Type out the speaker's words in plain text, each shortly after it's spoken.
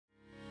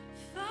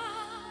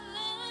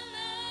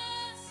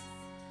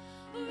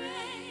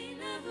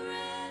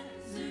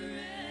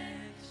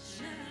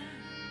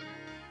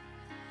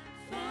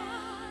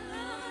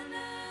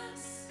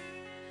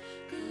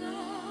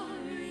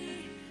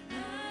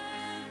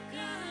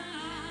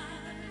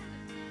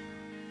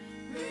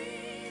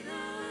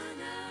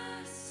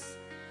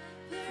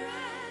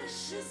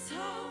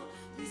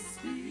Holy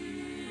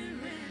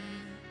Spirit,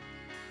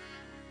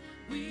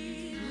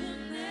 we will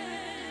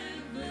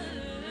never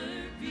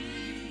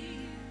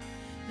be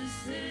the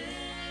same.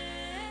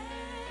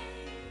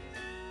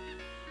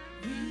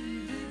 We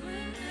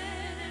will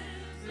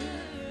never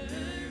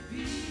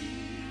be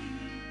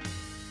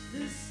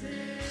the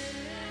same.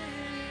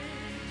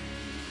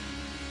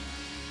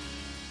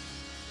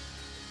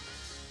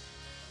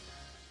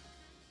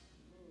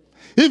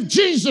 If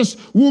Jesus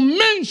will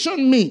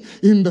mention me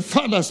in the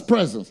Father's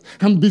presence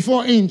and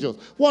before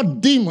angels,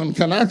 what demon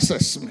can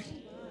access me?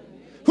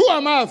 Who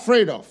am I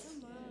afraid of?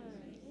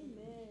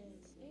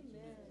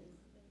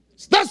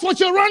 That's what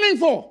you're running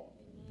for.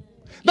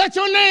 That's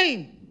your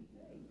name.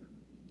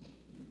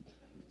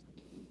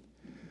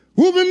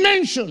 Will be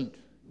mentioned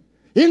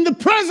in the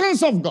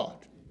presence of God.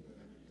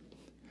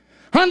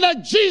 And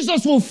that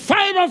Jesus will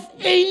fight off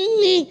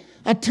any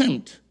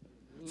attempt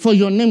for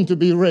your name to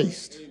be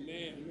raised.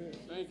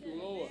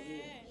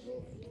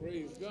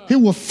 He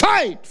will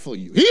fight for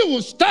you. He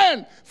will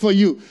stand for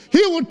you.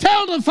 He will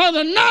tell the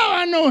Father, now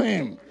I know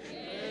him.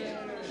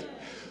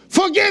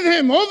 Forgive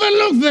him.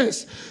 Overlook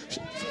this.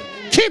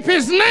 Keep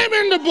his name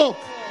in the book.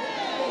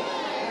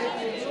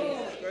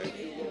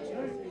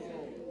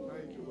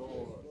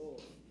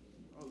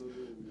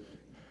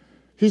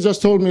 He just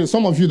told me,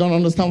 some of you don't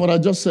understand what I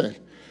just said.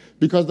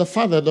 Because the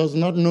Father does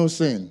not know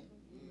sin.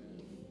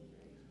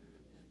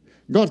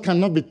 God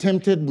cannot be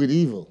tempted with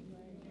evil.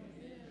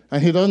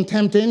 And he doesn't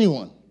tempt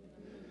anyone.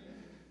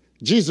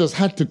 Jesus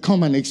had to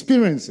come and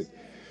experience it.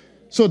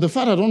 So the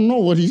Father don't know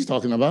what he's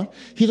talking about.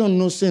 He don't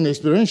know sin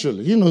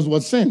experientially. He knows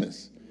what sin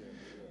is.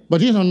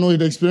 But he don't know it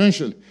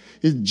experientially.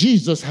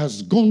 Jesus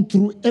has gone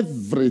through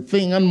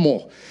everything and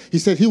more. He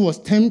said he was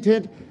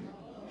tempted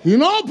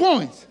in all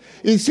points.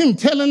 It's him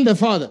telling the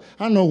Father,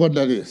 I know what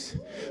that is.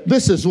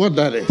 This is what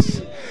that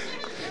is.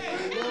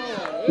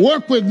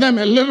 Work with them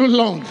a little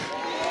longer.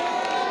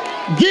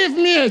 Give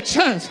me a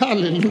chance.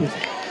 Hallelujah.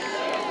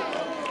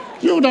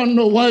 You don't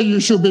know why you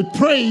should be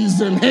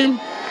praising him,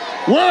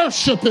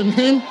 worshiping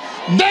him,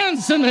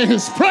 dancing in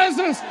his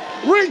presence,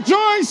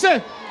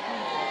 rejoicing.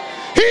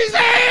 He's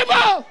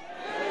able.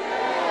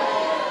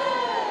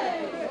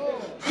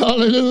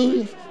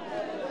 Hallelujah.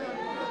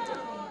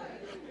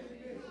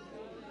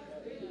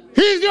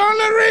 He's the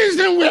only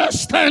reason we are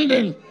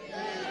standing.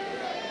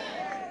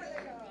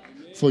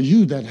 For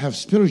you that have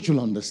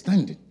spiritual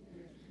understanding,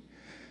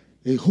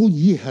 a whole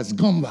year has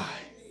gone by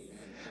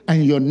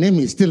and your name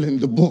is still in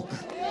the book.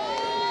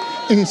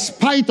 In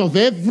spite of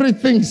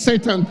everything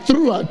Satan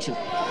threw at you.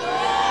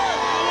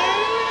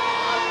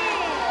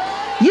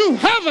 You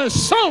have a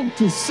song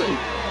to sing.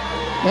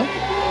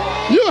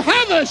 You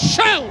have a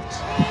shout.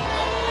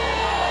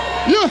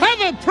 You have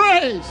a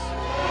praise.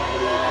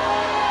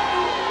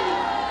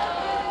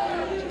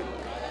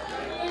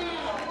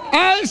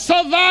 I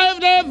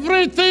survived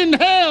everything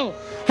hell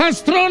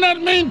has thrown at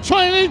me in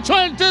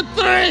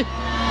 2023.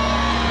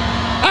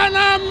 And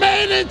I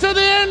made it to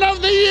the end of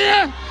the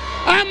year.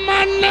 And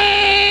my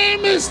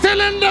name is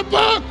still in the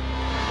book.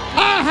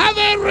 I have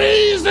a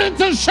reason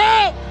to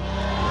shout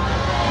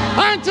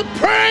and to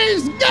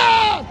praise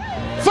God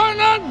for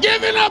not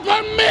giving up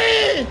on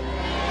me.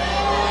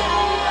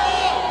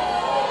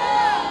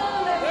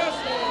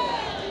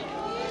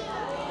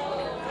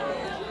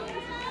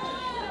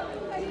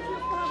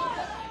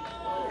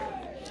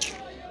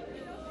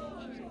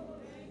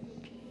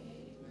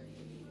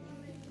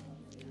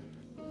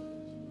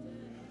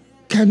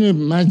 Can you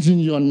imagine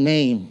your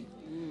name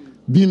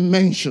be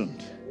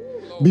mentioned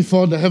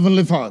before the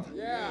Heavenly Father?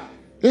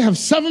 They have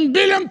 7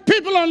 billion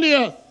people on the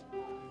earth.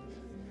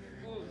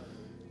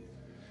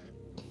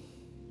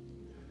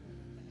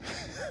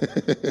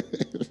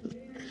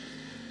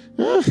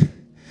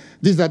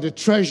 These are the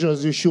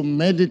treasures you should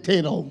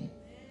meditate on.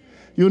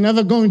 You'll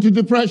never go into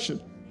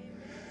depression.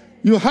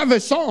 You have a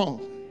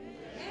song.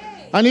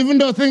 And even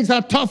though things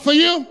are tough for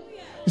you,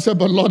 you say,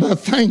 but Lord, I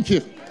thank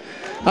you.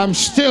 I'm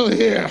still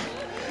here.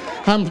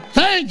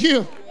 Thank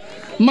you.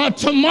 My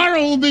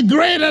tomorrow will be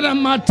greater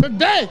than my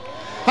today.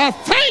 I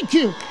thank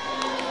you.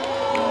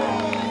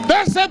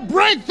 There's a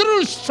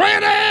breakthrough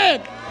straight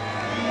ahead.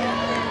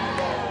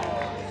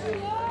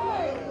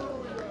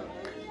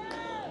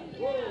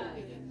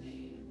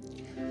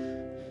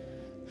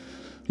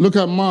 Look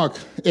at Mark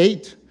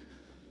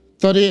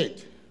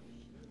 8:38.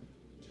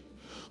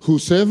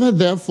 Whosoever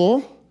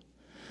therefore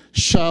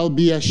shall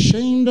be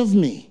ashamed of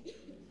me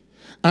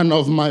and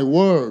of my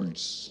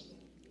words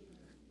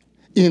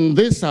in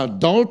this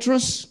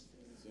adulterous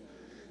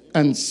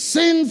and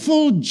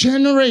sinful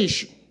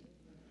generation,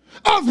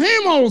 of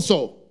him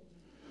also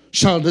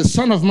shall the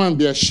Son of Man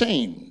be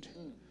ashamed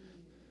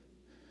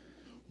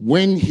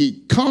when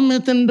he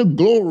cometh in the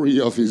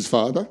glory of his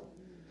Father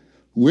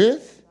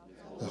with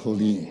the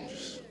holy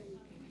angels.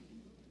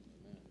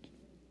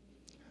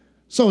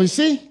 So you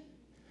see,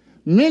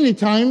 many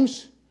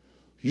times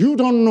you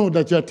don't know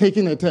that you're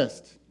taking a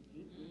test.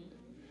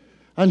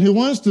 And he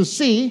wants to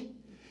see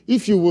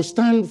if you will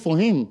stand for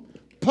him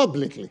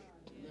publicly.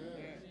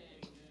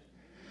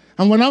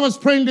 And when I was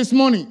praying this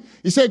morning,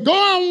 he said, go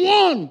and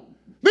warn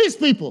These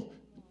people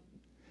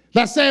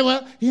that say,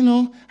 well,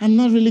 I'm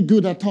not really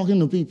good at talking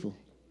to people.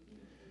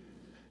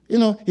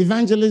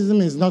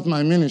 Evangelism is not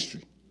my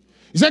ministry.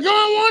 He said, go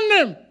and warn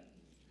them.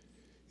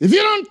 If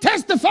you don't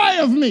testify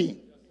of me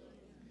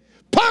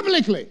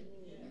publicly,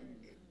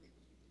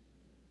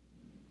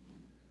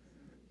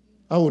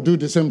 I will do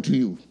the same to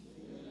you.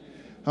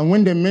 And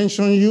when they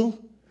mention you,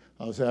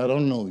 I'll say, I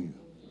don't know you.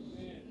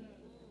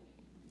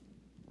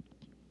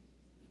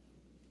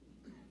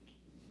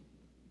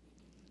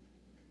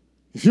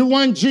 If you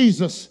want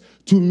Jesus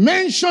to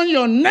mention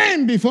your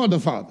name before the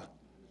Father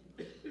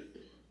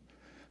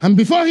and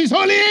before his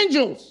holy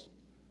angels,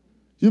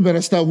 you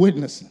better start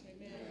witnessing.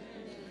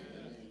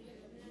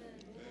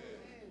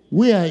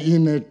 We are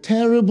in a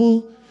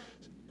terrible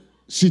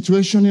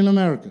situation in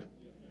America.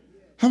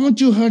 Haven't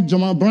you heard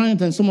Jamal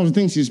Bryant and some of the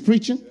things he's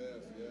preaching?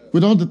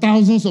 With all the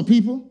thousands of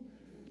people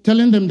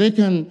telling them they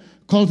can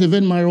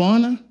cultivate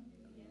marijuana?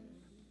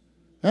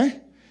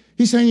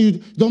 He's saying you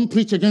don't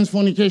preach against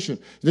fornication.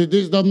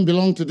 This doesn't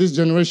belong to this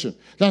generation.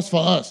 That's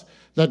for us.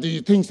 That the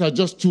things are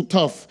just too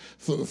tough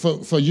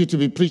for you to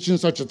be preaching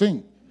such a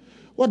thing.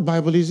 What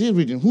Bible is he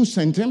reading? Who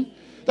sent him?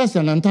 That's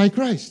an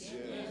antichrist.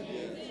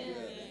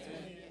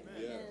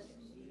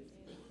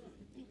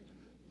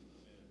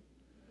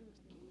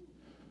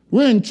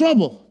 We're in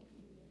trouble.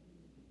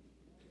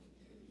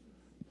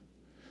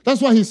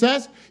 That's why he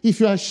says, if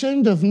you're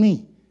ashamed of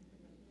me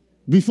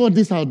before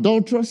this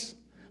adulterous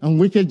and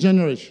wicked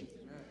generation.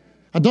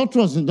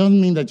 Adulterous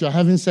doesn't mean that you're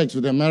having sex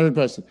with a married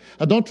person.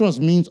 Adulterous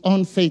means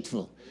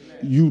unfaithful.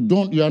 You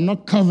are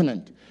not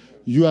covenant.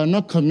 You are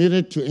not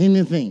committed to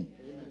anything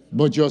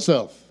but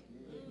yourself.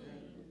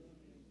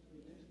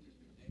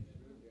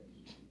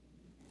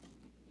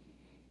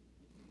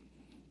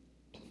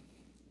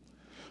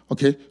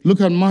 Okay,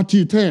 look at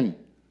Matthew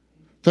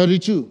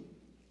 10:32.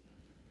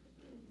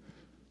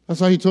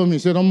 That's why he told me. He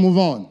said, don't move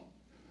on.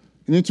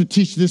 You need to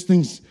teach these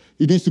things.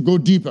 It needs to go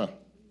deeper.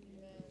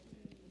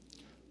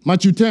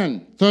 Matthew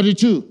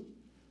 10:32.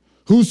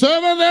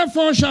 Whosoever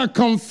therefore shall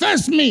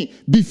confess me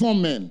before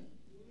men,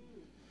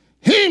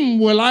 him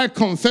will I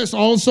confess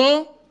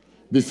also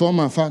before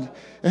my Father.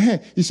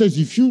 He says,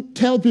 if you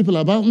tell people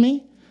about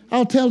me,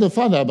 I'll tell the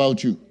Father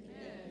about you.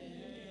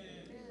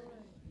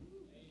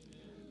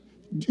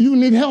 You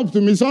need help to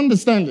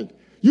misunderstand it.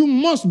 You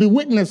must be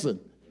witnessing.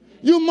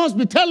 You must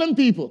be telling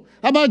people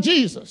about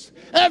Jesus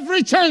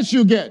every chance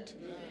you get.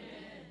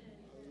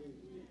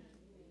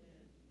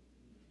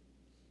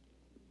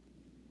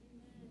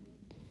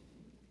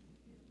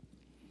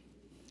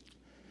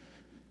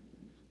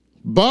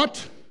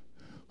 But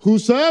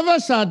whosoever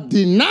shall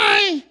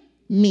deny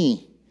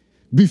me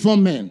before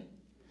men,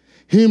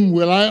 him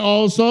will I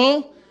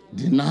also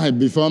deny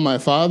before my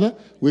Father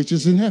which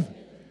is in heaven.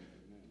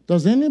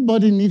 Does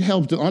anybody need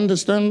help to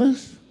understand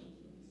this?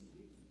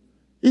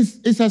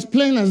 It's as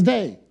plain as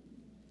day.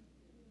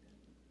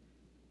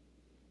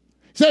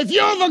 So if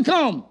you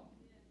overcome,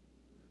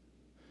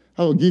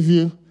 I will give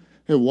you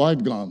a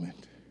white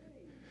garment,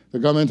 the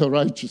garment of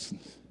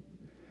righteousness,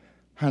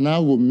 and I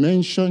will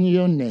mention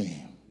your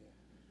name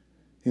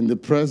in the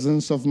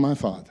presence of my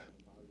Father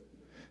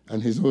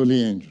and his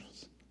holy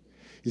angels.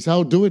 He said,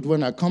 I'll do it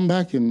when I come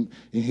back in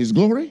his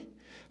glory.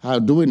 I'll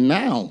do it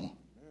now.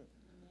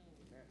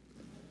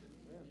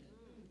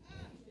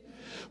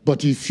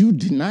 But if you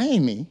deny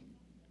me,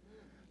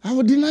 I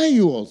will deny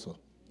you also.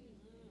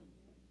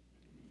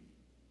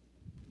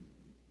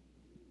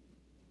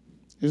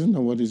 Isn't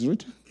that what is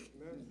written?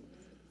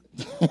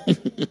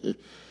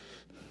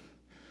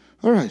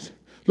 All right.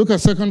 Look at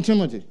 2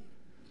 Timothy,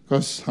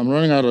 because I'm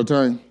running out of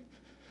time.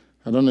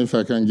 I don't know if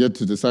I can get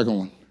to the second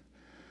one.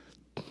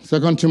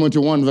 2 Timothy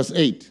 1, verse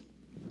 8.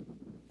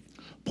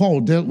 Paul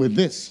dealt with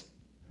this,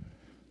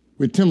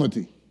 with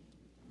Timothy.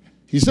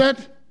 He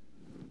said,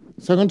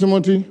 2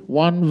 Timothy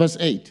 1, verse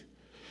 8.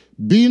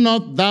 Be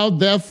not thou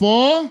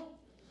therefore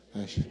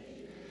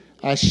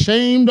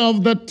ashamed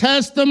of the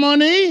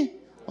testimony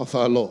of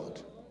our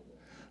Lord,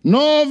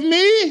 nor of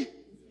me.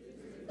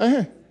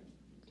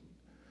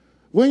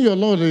 When your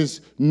Lord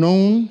is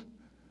known,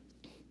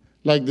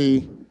 like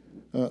the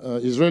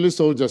Israeli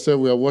soldiers said,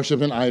 we are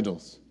worshiping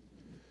idols.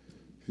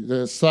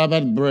 The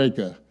Sabbath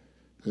breaker,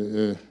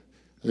 a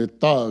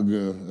thug,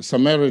 a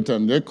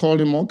Samaritan, they called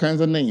him all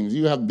kinds of names.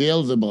 You have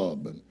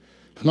Beelzebub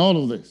and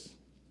all of this.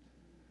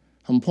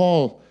 And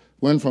Paul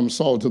went from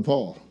Saul to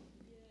Paul.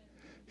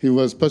 He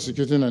was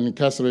persecuting and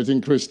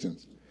incarcerating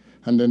Christians,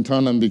 and then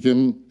turned and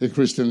became a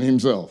Christian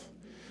himself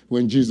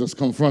when Jesus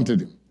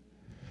confronted him.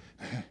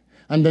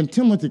 And then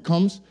Timothy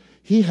comes.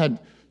 He had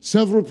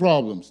several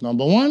problems.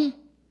 Number one,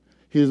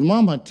 his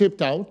mom had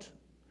tipped out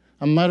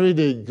and married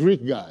a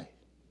Greek guy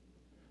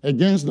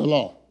against the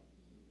law.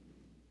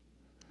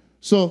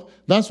 So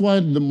that's why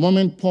the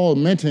moment Paul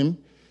met him,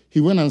 he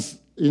went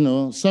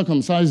and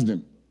circumcised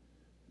him.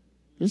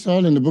 It's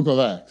all in the book of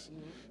Acts.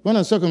 Went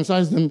and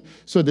circumcised them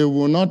so they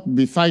will not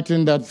be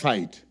fighting that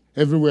fight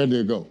everywhere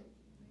they go.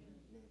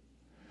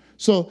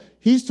 So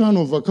he's trying to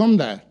overcome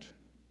that.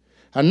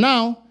 And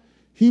now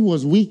he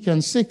was weak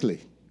and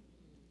sickly.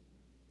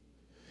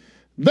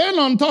 Then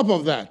on top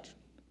of that,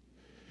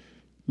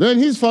 then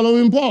he's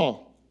following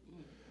Paul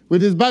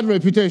with his bad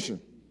reputation.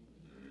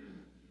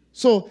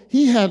 So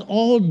he had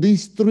all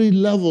these three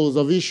levels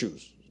of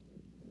issues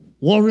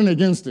warring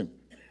against him.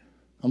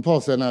 And Paul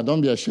said, now,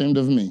 don't be ashamed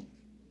of me.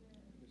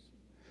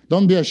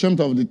 Don't be ashamed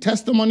of the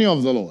testimony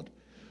of the Lord,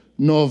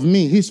 nor of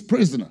me, his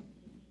prisoner.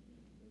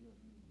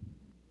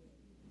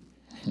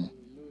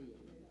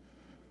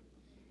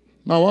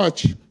 Now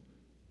watch.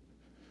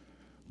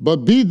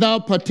 But be thou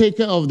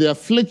partaker of the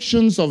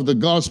afflictions of the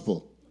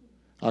gospel,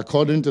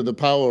 according to the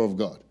power of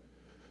God.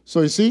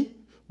 So you see,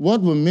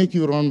 what will make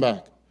you run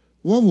back?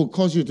 What will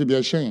cause you to be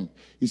ashamed?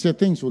 He said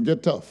things will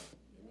get tough.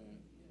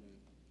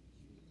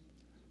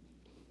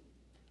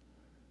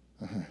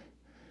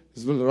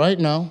 Right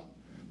now,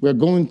 we're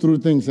going through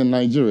things in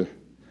Nigeria.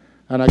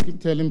 And I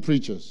keep telling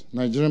preachers,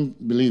 Nigerian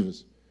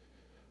believers,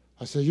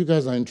 I said, you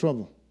guys are in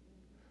trouble.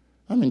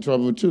 I'm in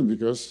trouble too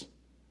because,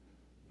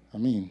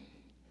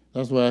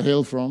 that's where I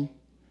hail from,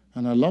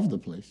 and I love the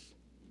place.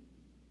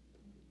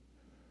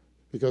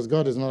 Because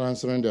God is not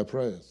answering their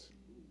prayers.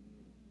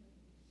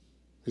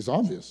 It's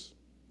obvious.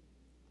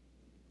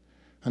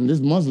 And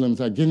these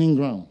Muslims are gaining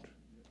ground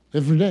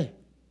every day.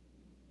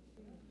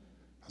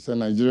 I said,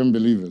 Nigerian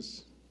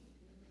believers,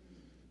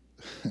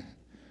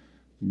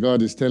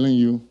 God is telling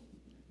you,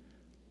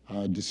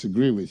 I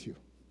disagree with you.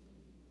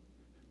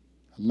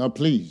 I'm not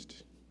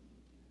pleased.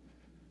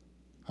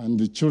 And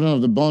the children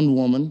of the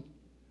bondwoman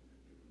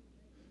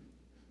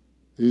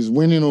is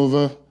winning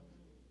over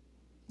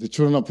the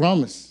children of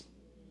promise.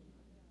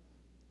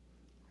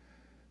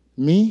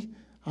 Me,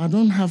 I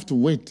don't have to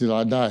wait till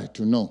I die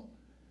to know.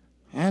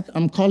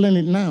 I'm calling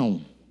it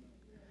now.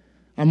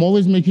 I'm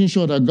always making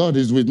sure that God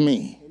is with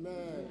me.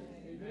 Amen.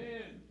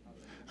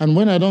 And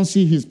when I don't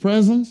see his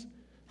presence,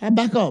 I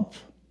back up.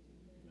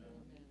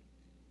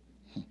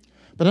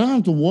 But I don't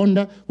have to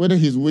wonder whether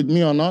he's with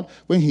me or not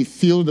when he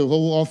filled the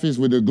whole office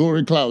with a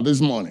glory cloud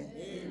this morning.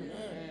 Amen.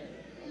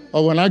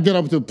 Or when I get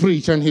up to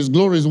preach and his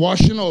glory is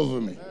washing over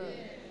me.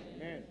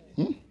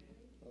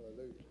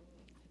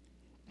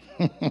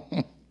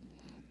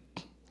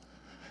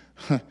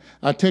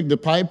 I take the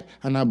pipe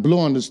and I blow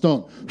on the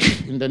stone.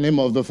 In the name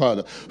of the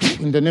Father.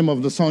 In the name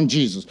of the Son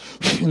Jesus.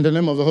 In the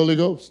name of the Holy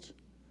Ghost.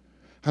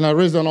 And I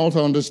raise an altar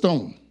on the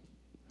stone.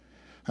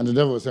 And the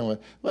devil was saying,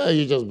 well,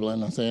 you just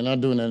blowing. I said, you're not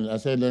doing anything. I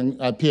said, then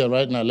appear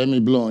right now. Let me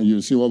blow on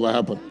you. See what will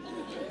happen.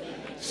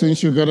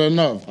 Since you got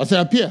enough. I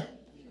said, appear.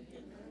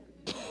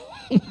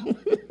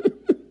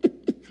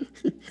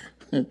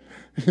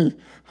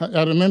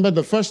 I remember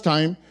the first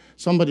time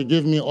somebody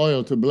gave me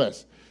oil to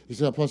bless. He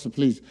said, Apostle,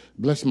 please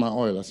bless my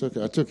oil. I said,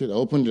 okay. I took it. I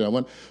opened it. I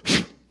went,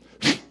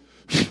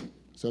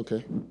 it's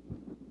okay.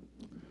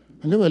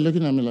 And they were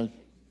looking at me like,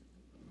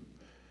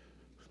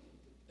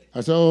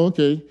 I said, oh,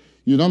 okay.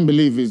 You don't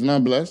believe he's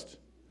not blessed?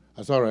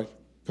 I said, all right,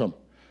 come.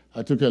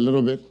 I took a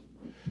little bit.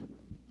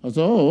 I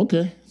said, oh,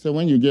 okay. So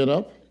when you get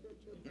up,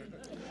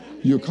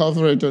 you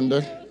cover it on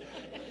that.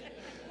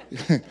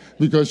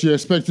 Because you're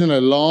expecting a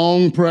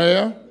long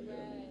prayer.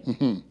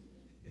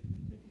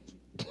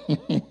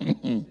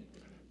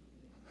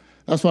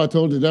 That's why I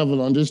told the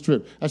devil on this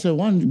trip. I said,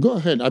 go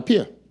ahead,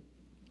 appear.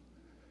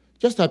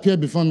 Just appear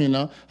before me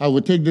now. I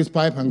will take this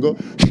pipe and go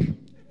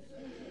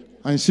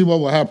and see what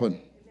will happen.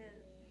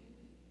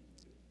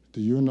 Do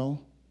you know?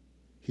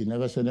 He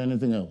never said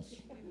anything else.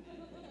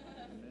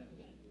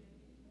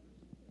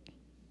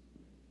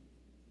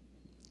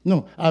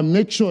 No, I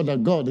make sure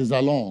that God is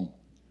along.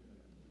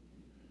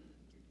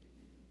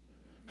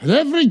 At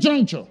every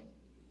juncture,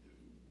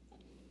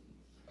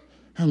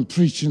 I'm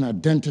preaching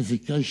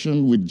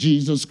identification with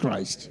Jesus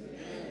Christ.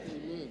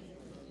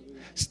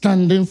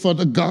 Standing for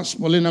the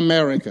gospel in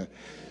America.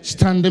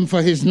 Standing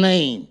for his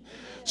name.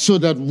 So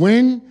that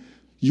when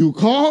you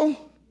call,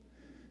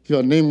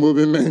 your name will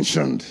be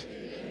mentioned.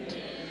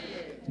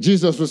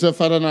 Jesus will say,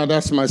 Father, now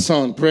that's my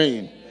son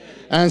praying.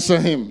 Answer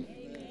him.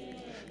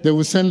 They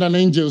will send an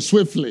angel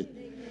swiftly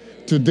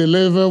to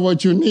deliver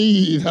what you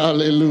need.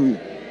 Hallelujah.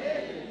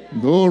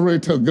 Glory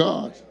to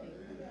God.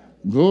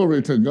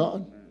 Glory to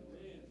God.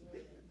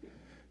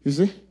 You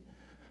see?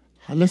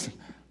 Listen,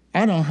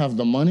 I don't have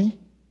the money,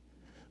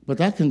 but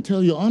I can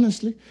tell you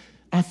honestly,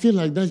 I feel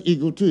like that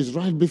eagle too is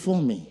right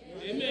before me.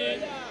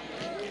 Amen.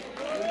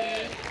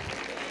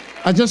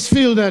 I just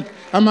feel that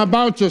I'm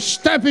about to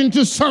step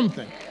into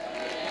something.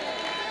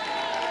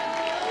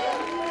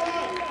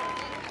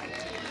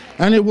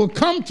 And it will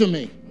come to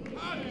me.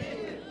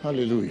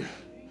 Hallelujah.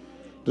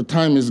 The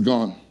time is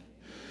gone.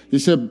 He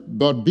said,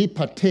 but be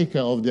partaker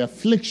of the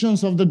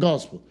afflictions of the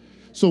gospel.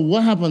 So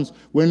what happens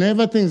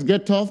whenever things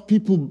get tough,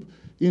 people,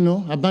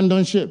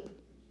 abandon ship.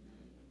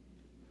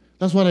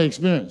 That's what I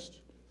experienced.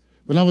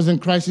 When I was in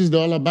crisis, they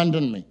all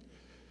abandoned me.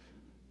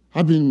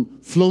 I've been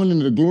flowing in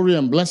the glory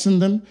and blessing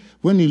them.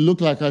 When it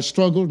looked like I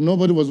struggled,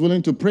 nobody was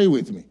willing to pray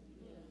with me.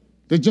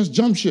 They just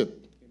jumped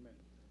ship.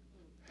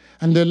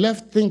 And they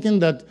left thinking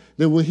that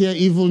they will hear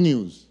evil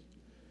news.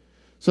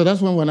 So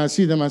that's when I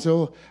see them, I say,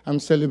 oh, I'm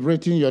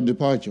celebrating your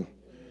departure.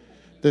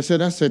 They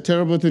said, that's a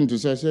terrible thing to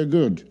say. I said,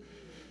 good.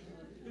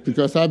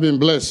 Because I've been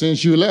blessed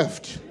since you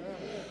left.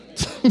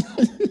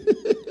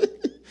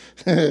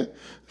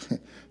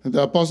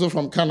 The apostle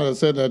from Canada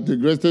said that the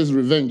greatest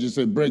revenge is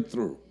a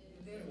breakthrough.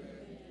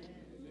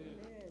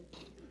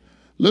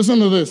 Listen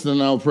to this,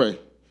 then I'll pray.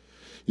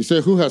 He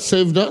said, who has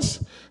saved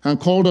us and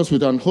called us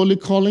with an holy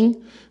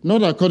calling,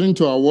 not according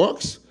to our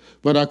works,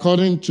 but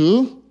according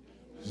to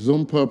his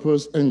own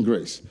purpose and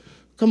grace.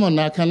 Come on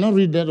now, I cannot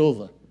read that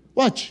over.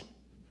 Watch.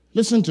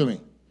 Listen to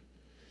me.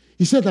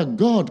 He said that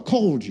God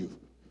called you,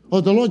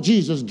 or the Lord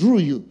Jesus drew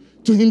you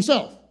to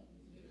himself,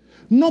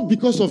 not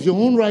because of your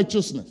own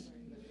righteousness.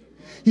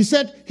 He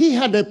said he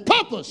had a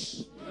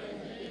purpose.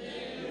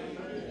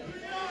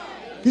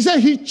 He said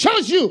he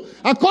chose you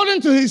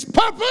according to his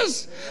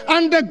purpose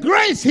and the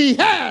grace he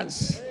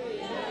has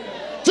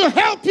to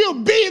help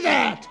you be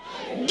that,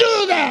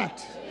 do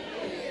that.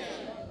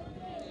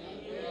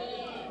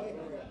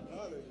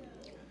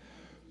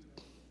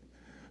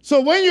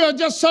 So when you are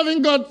just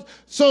serving God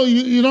so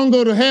you don't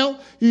go to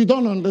hell, you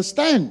don't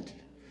understand.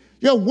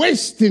 You're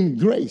wasting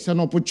grace and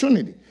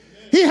opportunity.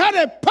 He had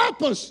a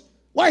purpose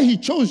why he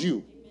chose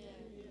you.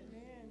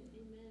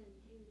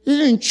 He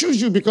didn't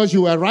choose you because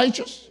you were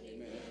righteous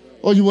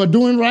or you were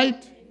doing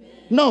right.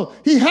 No,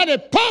 he had a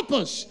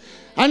purpose.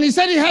 And he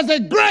said he has a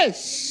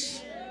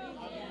grace.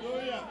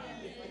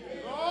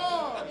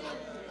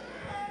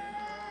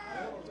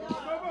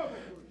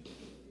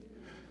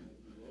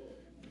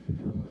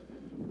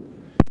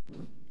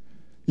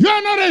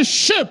 You're not a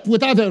ship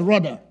without a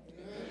rudder.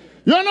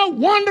 You're not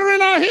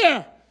wandering out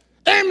here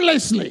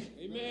aimlessly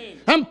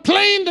and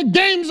playing the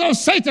games of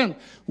Satan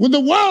with the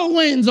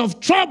whirlwinds of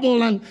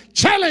trouble and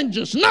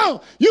challenges.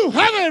 No, you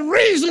have a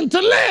reason to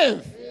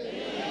live.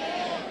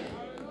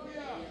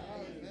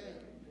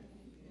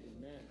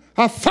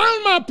 I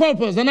found my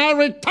purpose and I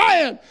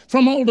retired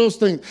from all those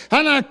things.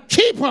 And I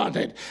keep at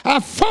it. I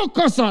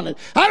focus on it.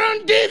 I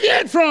don't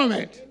deviate from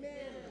it.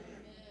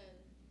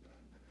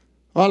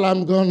 All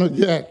I'm going to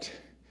get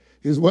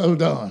is well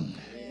done.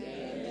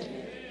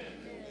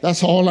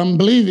 That's all I'm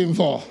believing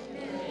for.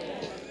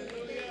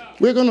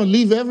 We're going to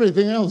leave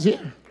everything else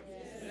here.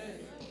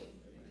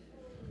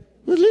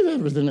 We'll leave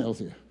everything else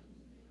here.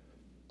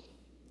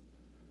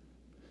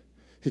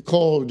 He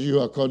called you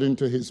according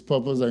to his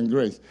purpose and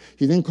grace.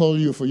 He didn't call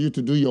you for you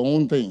to do your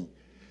own thing.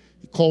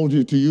 He called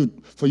you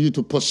for you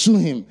to pursue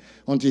him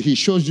until he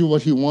shows you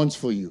what he wants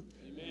for you.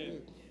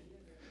 Amen.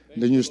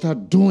 Then you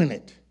start doing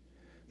it.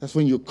 That's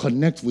when you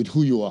connect with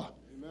who you are.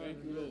 Amen.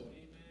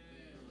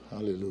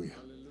 Hallelujah.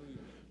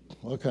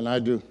 What can I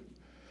do?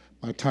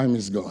 My time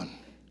is gone.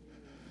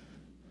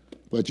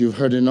 But you've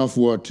heard enough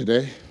word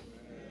today.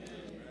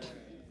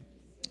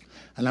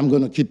 And I'm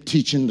going to keep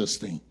teaching this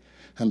thing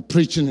and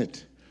preaching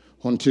it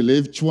until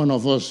each one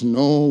of us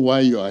know why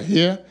you are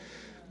here.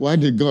 Why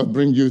did God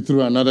bring you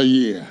through another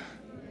year?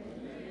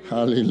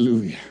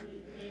 Hallelujah.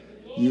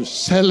 You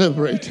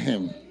celebrate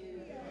him.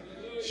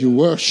 You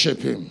worship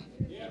him.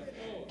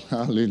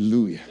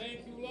 Hallelujah.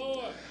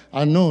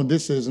 I know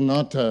this is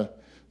not a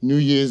New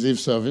Year's Eve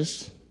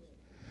service,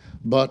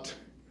 but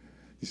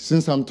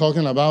since I'm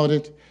talking about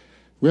it,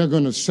 we're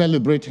going to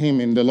celebrate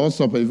him in the Lord's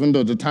Supper, even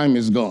though the time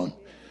is gone.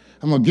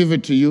 I'm going to give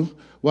it to you.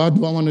 Why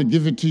do I want to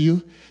give it to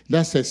you?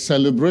 That's a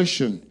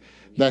celebration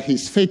that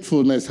his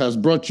faithfulness has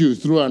brought you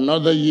through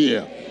another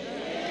year.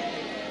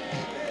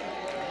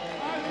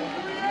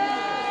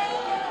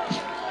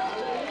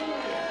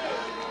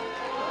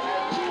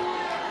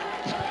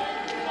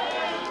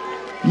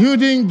 You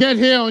didn't get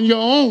here on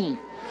your own.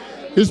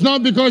 It's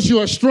not because you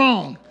are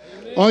strong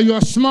or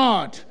you're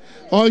smart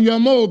or you're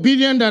more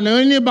obedient than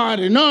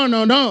anybody.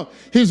 No.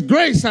 His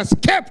grace has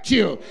kept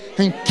you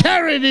and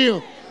carried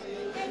you.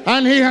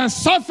 And he has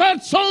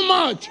suffered so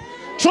much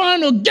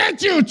trying to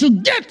get you to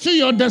get to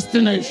your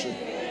destination.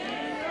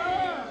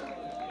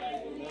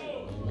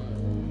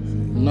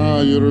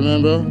 Now you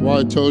remember why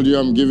I told you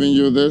I'm giving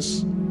you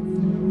this?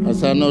 I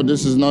said, no,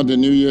 this is not the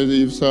New Year's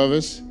Eve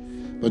service,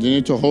 but you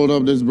need to hold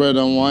up this bread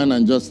and wine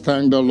and just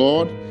thank the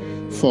Lord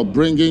for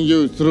bringing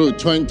you through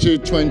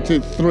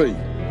 2023.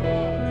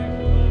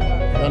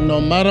 And no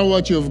matter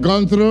what you've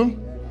gone through,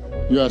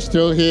 you are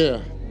still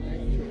here.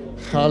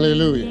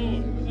 Hallelujah.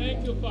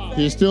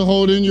 He's still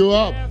holding you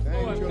up.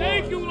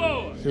 Thank you,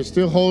 Lord. He's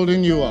still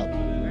holding you up.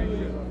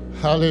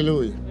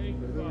 Hallelujah.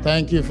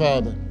 Thank you,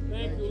 Father.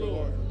 Thank you,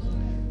 Lord.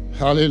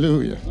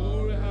 Hallelujah.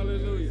 Glory,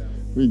 hallelujah.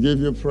 We give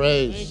you Thank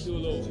praise. you,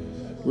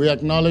 Lord. We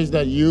acknowledge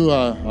that you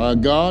are our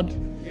God.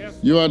 Yes,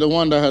 You are the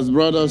one that has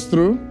brought us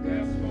through.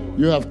 yes, Lord.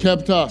 You have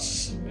kept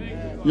us.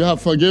 You have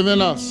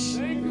forgiven us.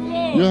 Thank you,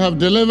 Lord. You have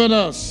delivered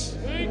us.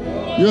 Thank you,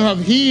 Lord. You have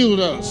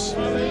healed us.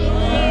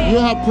 You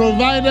have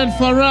provided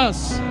for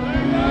us.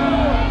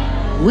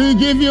 We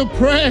give you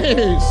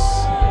praise.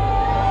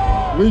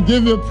 We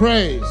give you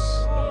praise.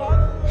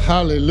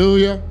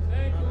 Hallelujah.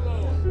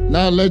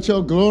 Now let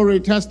your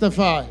glory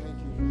testify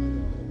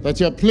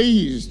that you're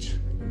pleased.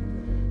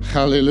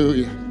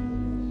 Hallelujah.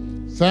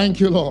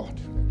 Thank you, Lord.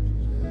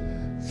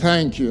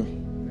 Thank you.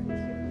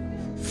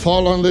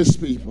 Fall on these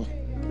people.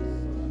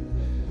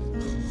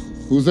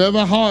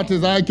 Whosever heart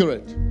is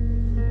accurate,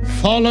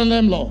 fall on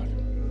them, Lord.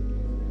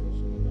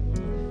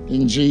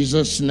 In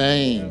Jesus'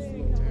 name.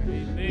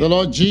 The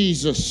Lord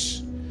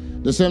Jesus,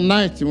 the same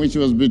night in which he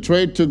was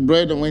betrayed, took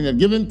bread, and when he had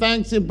given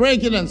thanks, he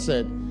broke it and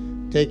said,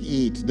 "Take,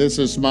 eat. This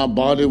is my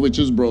body which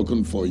is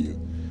broken for you.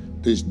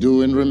 This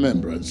do in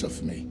remembrance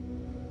of me."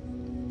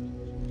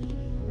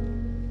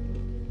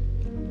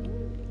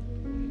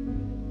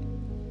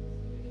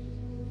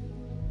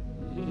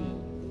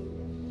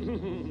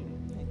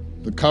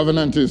 The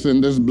covenant is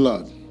in this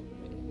blood.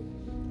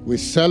 We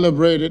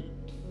celebrate it.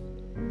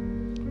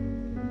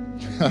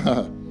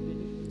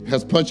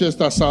 Has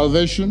purchased our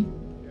salvation,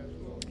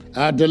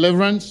 our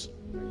deliverance.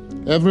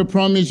 Every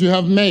promise you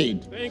have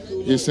made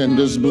is in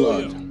this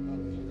blood.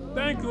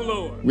 Thank you,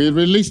 Lord. We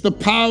release the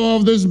power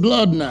of this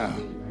blood now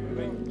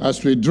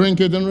as we drink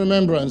it in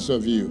remembrance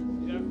of you.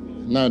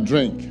 Now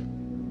drink.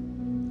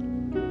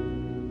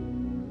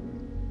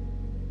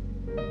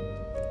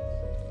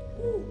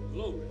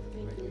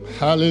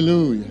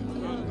 Hallelujah.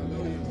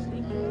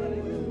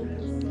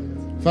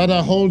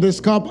 Father, hold this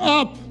cup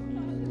up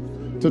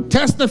to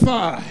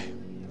testify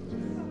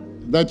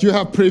that you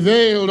have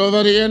prevailed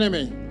over the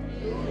enemy.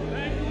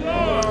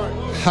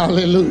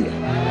 Hallelujah.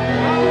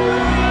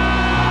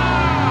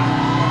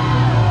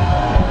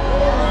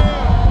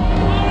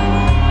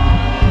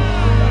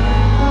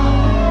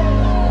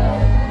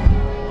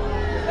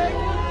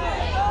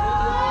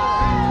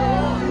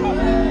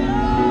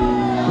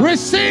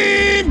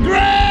 Receive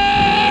grace.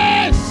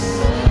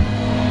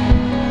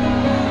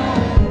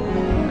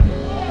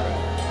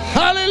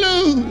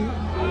 Hallelujah.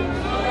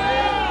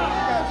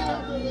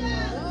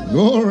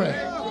 Glory.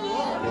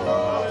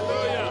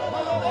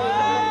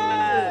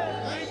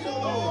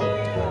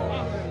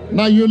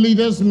 Now, you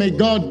leaders, may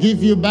God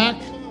give you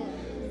back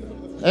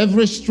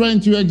every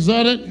strength you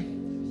exerted,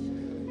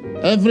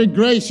 every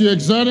grace you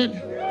exerted.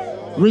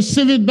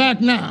 Receive it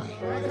back now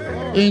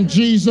in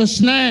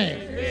Jesus' name.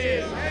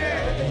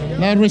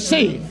 Now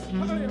receive.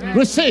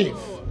 Receive.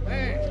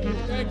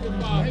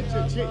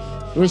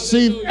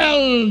 Receive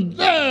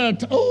elder.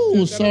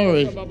 Oh,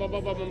 sorry.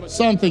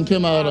 Something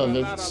came out of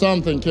it.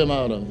 Something came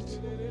out of it.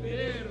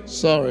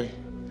 Sorry.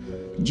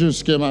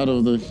 Juice came out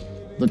of the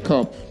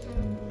cup.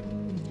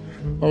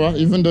 All right,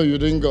 even though you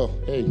didn't go.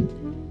 Hey,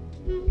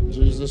 in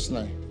Jesus'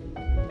 name.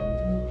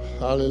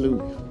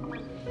 Hallelujah.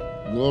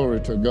 Glory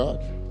to God.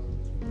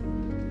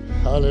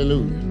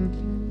 Hallelujah.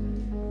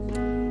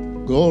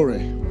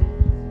 Glory.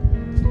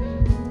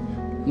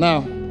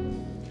 Now,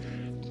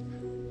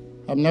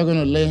 I'm not going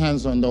to lay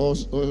hands on the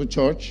whole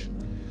church.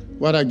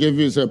 What I give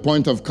you is a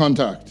point of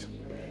contact.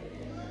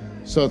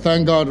 So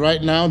thank God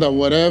right now that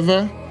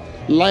whatever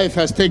life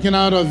has taken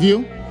out of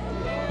you,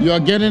 you are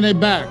getting it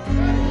back.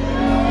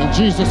 In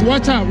Jesus,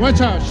 watch out,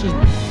 watch out.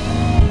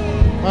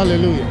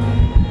 Hallelujah.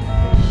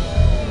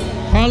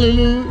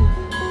 Hallelujah.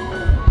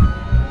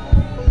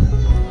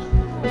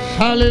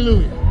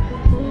 Hallelujah.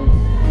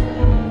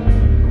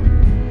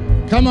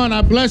 Come on,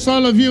 I bless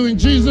all of you in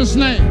Jesus'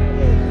 name.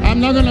 I'm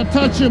not going to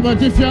touch you,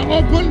 but if you're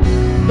open,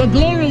 the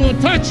glory will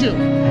touch you.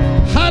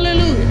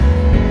 Hallelujah.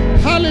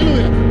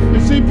 Hallelujah. You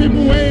see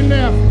people way in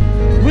there.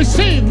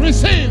 Receive,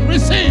 receive,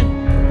 receive.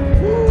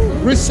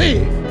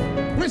 Receive,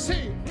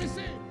 receive,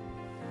 receive.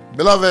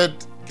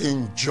 Beloved,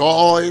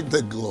 enjoy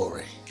the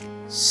glory.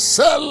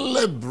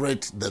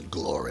 Celebrate the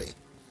glory.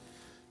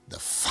 The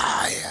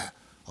fire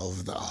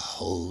of the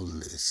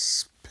Holy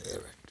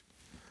Spirit.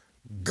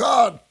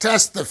 God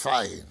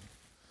testifying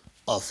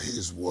of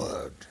his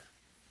word.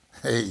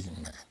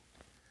 Amen.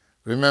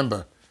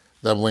 Remember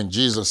that when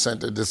Jesus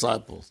sent the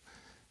disciples,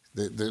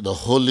 the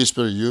Holy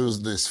Spirit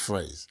used this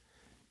phrase.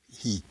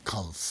 He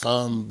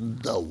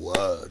confirmed the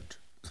word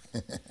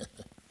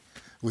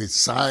with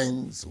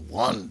signs,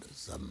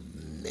 wonders,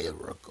 and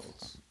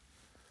miracles.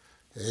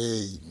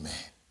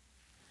 Amen.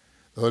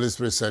 The Holy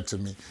Spirit said to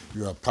me,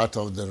 you are part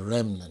of the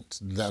remnant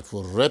that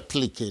will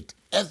replicate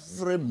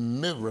every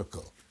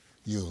miracle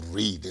you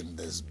read in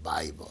this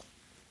Bible.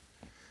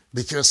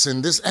 Because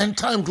in this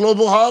end-time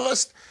global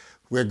harvest,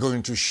 we're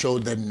going to show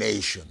the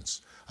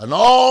nations and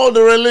all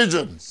the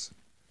religions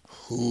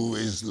who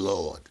is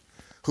Lord,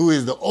 who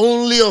is the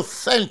only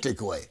authentic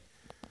way.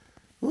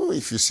 Ooh,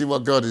 if you see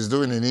what God is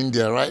doing in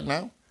India right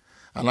now,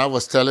 and I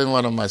was telling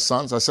one of my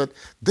sons, I said,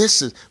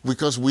 this is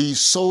because we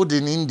sowed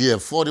in India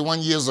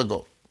 41 years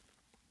ago.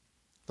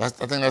 I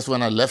think that's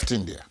when I left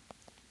India.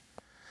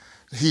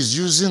 He's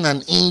using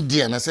an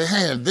Indian. I say,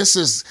 hey, this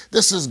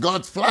is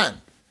God's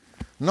plan.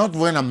 Not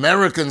when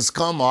Americans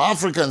come or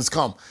Africans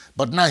come,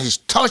 but now he's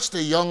touched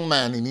a young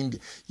man in India.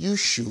 You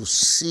should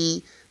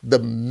see the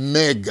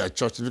mega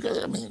churches, because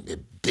I mean,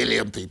 1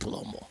 billion people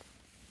or more.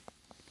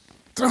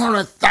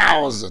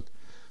 300,000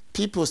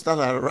 people start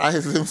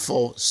arriving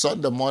for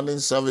Sunday morning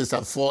service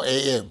at 4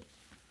 a.m.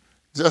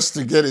 just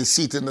to get a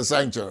seat in the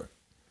sanctuary.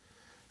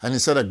 And he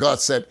said that God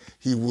said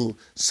he will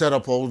set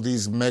up all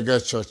these mega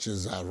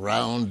churches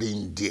around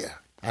India.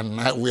 And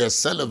now we are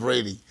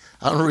celebrating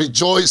and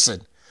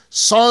rejoicing.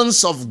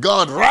 Sons of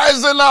God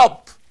rising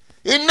up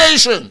in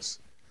nations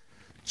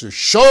to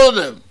show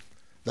them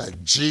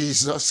that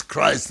Jesus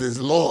Christ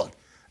is Lord.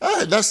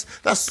 Hey, that's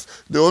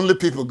the only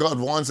people God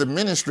wants in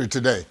ministry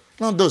today.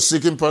 Not those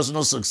seeking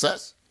personal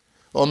success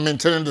or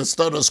maintaining the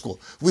status quo.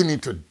 We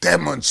need to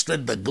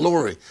demonstrate the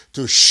glory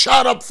to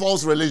shut up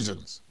false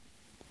religions.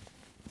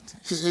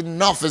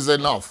 Enough is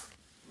enough.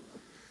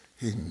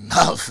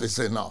 Enough is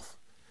enough.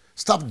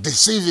 Stop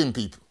deceiving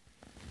people.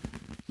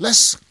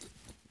 Let's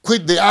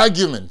quit the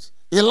arguments.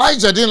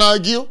 Elijah didn't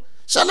argue.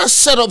 So let's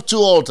set up 2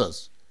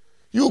 altars.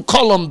 You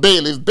call on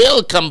Baal. If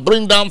Baal can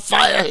bring down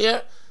fire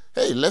here,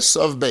 hey, let's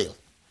serve Baal.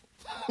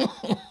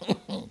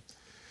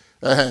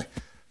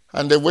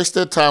 And they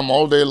wasted time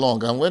all day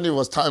long. And when it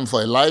was time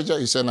for Elijah,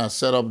 he said, now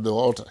set up the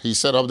altar. He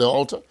set up the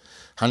altar.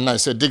 And I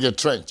said, dig a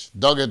trench.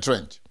 Dug a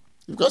trench.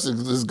 Because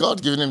it's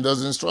God giving him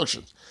those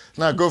instructions.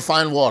 Now go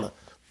find water.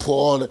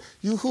 Pour.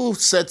 You who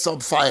sets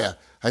up fire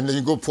and then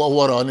you go pour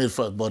water on it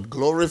first. But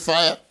glory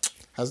fire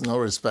has no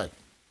respect.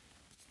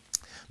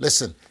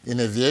 Listen, in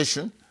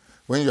aviation,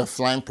 when you're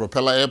flying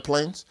propeller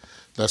airplanes,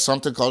 there's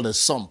something called a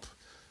sump.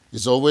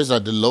 It's always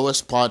at the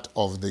lowest part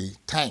of the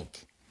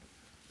tank.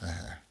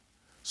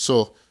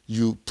 So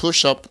you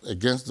push up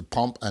against the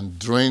pump and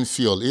drain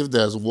fuel. If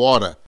there's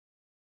water,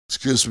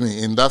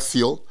 in that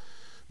fuel,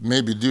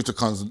 maybe due to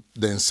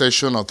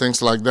condensation or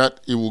things like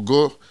that, it will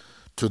go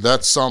to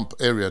that sump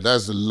area.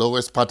 That's the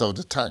lowest part of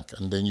the tank.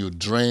 And then you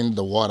drain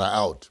the water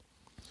out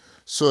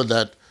so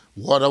that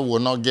water will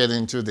not get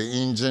into the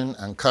engine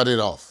and cut it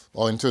off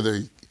or into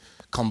the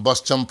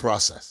combustion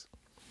process.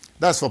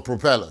 That's for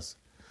propellers.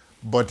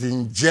 But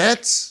in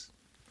jets,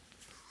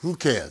 who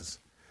cares?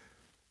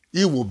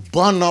 You will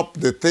burn up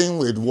the thing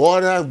with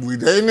water,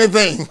 with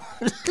anything.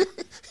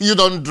 You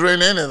don't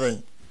drain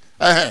anything.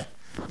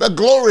 The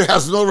glory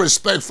has no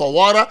respect for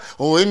water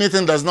or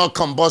anything that's not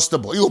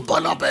combustible. You will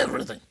burn up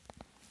everything.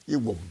 You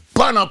will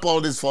burn up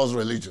all these false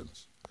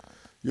religions.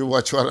 You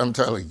watch what I'm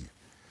telling you.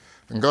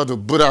 And God will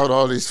put out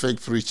all these fake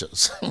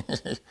preachers.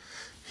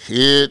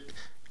 It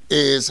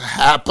is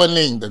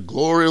happening. The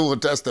glory will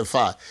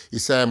testify. He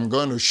said, I'm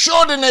going to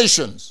show the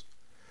nations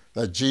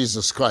that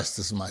Jesus Christ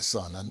is my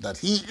son and that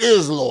he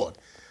is Lord.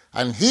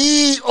 And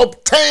he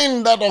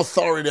obtained that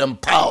authority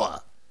and power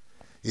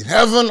in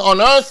heaven, on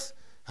earth,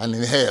 and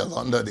in hell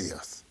under the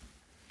earth.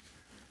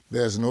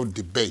 There's no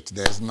debate.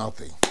 There's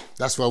nothing.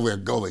 That's where we're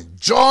going.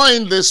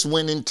 Join this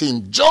winning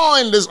team.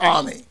 Join this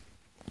army.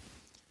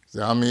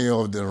 The army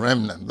of the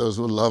remnant, those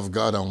who love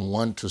God and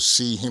want to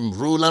see him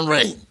rule and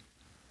reign.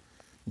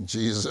 In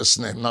Jesus'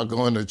 name, not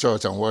going to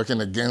church and working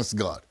against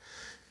God.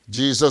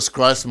 Jesus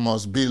Christ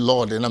must be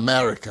Lord in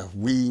America.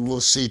 We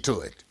will see to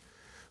it.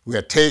 We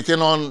are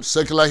taking on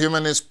secular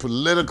humanists,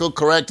 political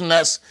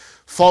correctness,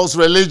 false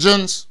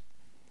religions.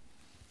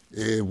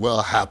 It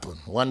will happen.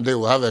 One day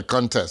we'll have a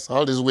contest.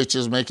 All these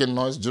witches making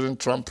noise during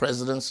Trump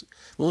presidency,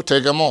 we'll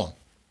take them on.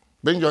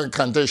 Bring your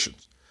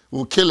incantations.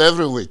 We'll kill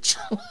every witch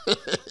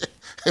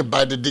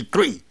by the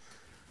decree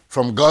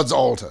from God's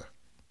altar.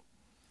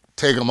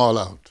 Take them all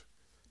out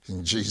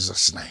in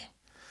Jesus' name.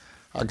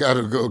 I got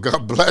to go.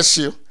 God bless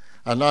you.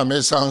 I know it may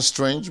sound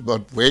strange,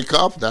 but wake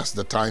up. That's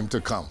the time to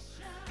come.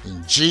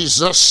 In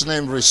Jesus'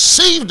 name,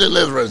 receive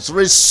deliverance.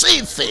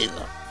 Receive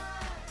favor.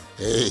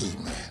 Amen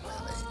and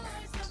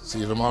amen. See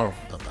you tomorrow.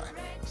 Bye-bye.